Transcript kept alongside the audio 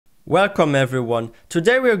Welcome everyone.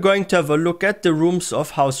 Today we are going to have a look at the rooms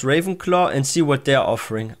of House Ravenclaw and see what they are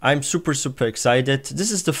offering. I'm super excited.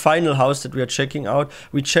 This is the final house that we are checking out.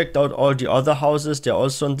 We checked out all the other houses. They're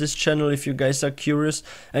also on this channel if you guys are curious.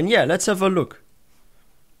 And yeah, let's have a look.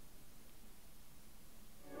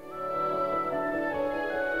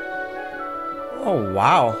 Oh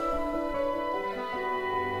wow.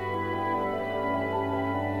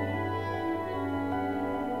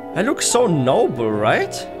 It looks so noble,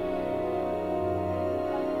 right?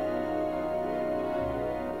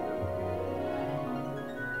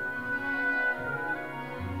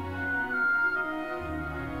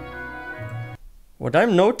 What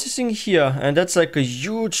I'm noticing here, and that's like a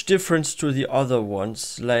huge difference to the other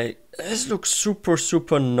ones, like this looks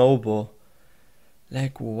super noble.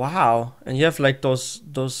 Like wow. And you have like those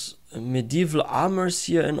medieval armors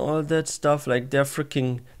here and all that stuff, like they're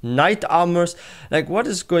freaking knight armors. Like what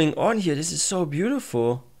is going on here? This is so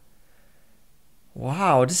beautiful.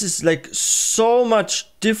 Wow, this is like so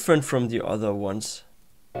much different from the other ones.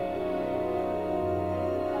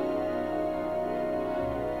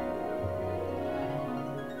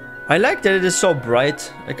 I like that it is so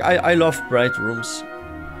bright. Like I love bright rooms.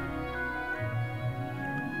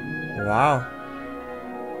 Wow.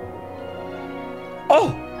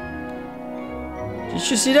 Oh! Did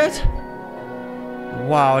you see that?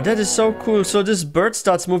 Wow, that is so cool. So this bird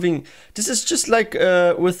starts moving. This is just like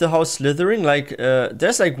with the house Slytherin. Like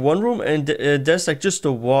there's like one room and there's like just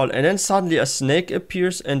a wall. And then suddenly a snake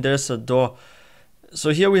appears and there's a door.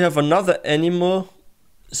 So here we have another animal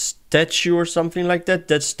statue or something like that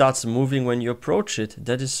that starts moving when you approach it.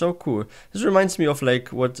 That is so cool. This reminds me of like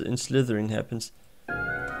what in Slytherin happens.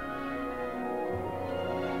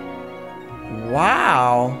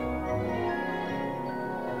 Wow.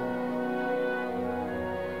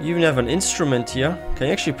 You even have an instrument here. Can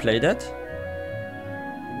you actually play that?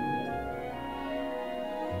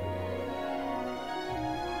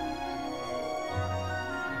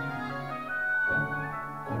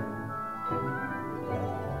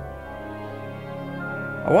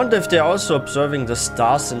 I wonder if they're also observing the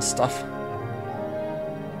stars and stuff.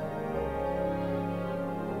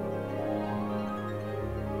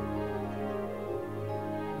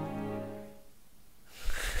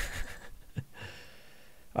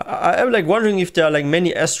 I'm like wondering if there are like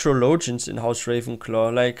many astrologians in House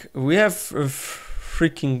Ravenclaw. Like we have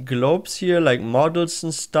freaking globes here, like models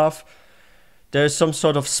and stuff. There's some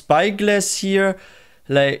sort of spyglass here.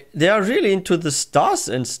 Like they are really into the stars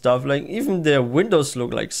and stuff. Like even their windows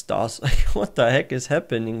look like stars. Like what the heck is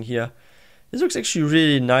happening here? This looks actually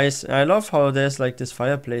really nice. I love how there's like this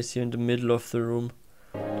fireplace here in the middle of the room.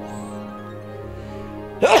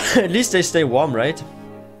 At least they stay warm, right?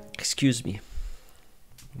 Excuse me.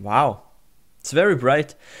 Wow, it's very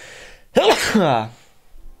bright.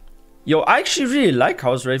 Yo, I actually really like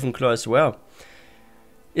House Ravenclaw as well.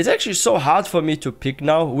 It's actually so hard for me to pick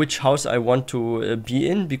now which house I want to be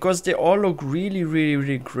in, because they all look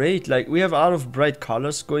really great. Like we have a lot of bright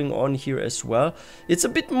colors going on here as well. It's a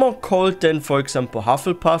bit more cold than, for example,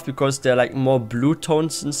 Hufflepuff, because they're like more blue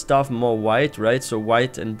tones and stuff, more white, right? So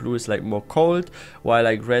white and blue is like more cold, while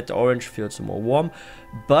like red, orange feels more warm.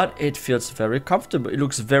 But it feels very comfortable. It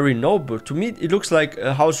looks very noble. To me, it looks like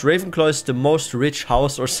House Ravenclaw is the most rich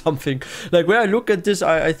house or something. Like when I look at this,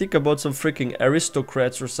 I think about some freaking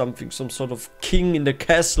aristocrats or something. Some sort of king in the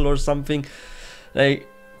castle or something. Like,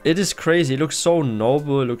 it is crazy. It looks so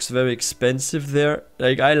noble. It looks very expensive there.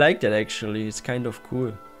 Like, I like that actually. It's kind of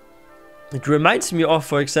cool. It reminds me of,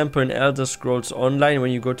 for example, in Elder Scrolls Online,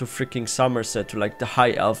 when you go to freaking Somerset, to like the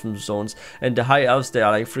high elven zones. And the high elves, they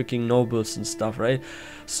are like freaking nobles and stuff, right?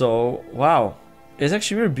 So, wow. It's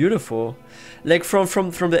actually really beautiful. Like from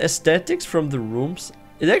the aesthetics, from the rooms,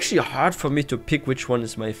 it's actually hard for me to pick which one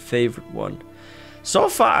is my favorite one. So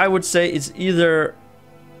far, I would say it's either,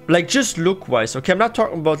 like just look-wise. Okay, I'm not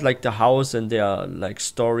talking about like the house and their like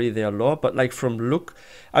story, their lore, but like from look,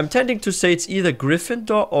 I'm tending to say it's either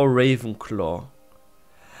Gryffindor or Ravenclaw.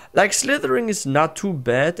 Like Slytherin is not too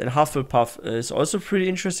bad, and Hufflepuff is also pretty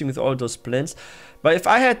interesting with all those plans. But if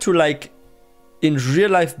I had to like in real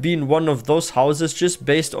life be in one of those houses just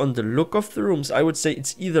based on the look of the rooms, I would say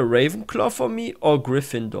it's either Ravenclaw for me or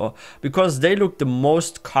Gryffindor, because they look the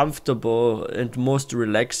most comfortable and most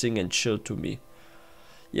relaxing and chill to me.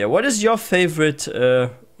 Yeah, what is your favorite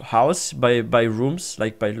house by rooms,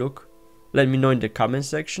 like by look? Let me know in the comment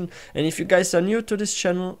section. And if you guys are new to this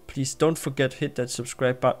channel, please don't forget to hit that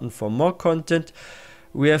subscribe button for more content.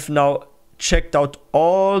 We have now checked out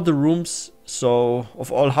all the rooms, so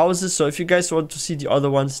of all houses. So if you guys want to see the other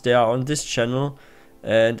ones, they are on this channel.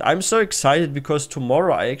 And I'm so excited because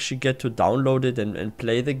tomorrow I actually get to download it and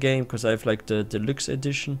play the game, because I have like the deluxe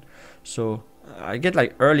edition. So I get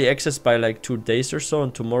like early access by like 2 days or so,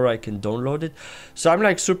 and tomorrow I can download it. So I'm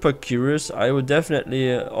like super curious. I will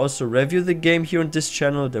definitely also review the game here on this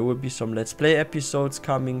channel. There will be some Let's Play episodes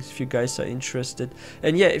coming if you guys are interested.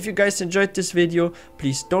 And yeah, if you guys enjoyed this video,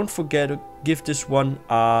 please don't forget to give this one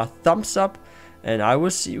a thumbs up, and I will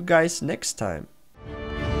see you guys next time.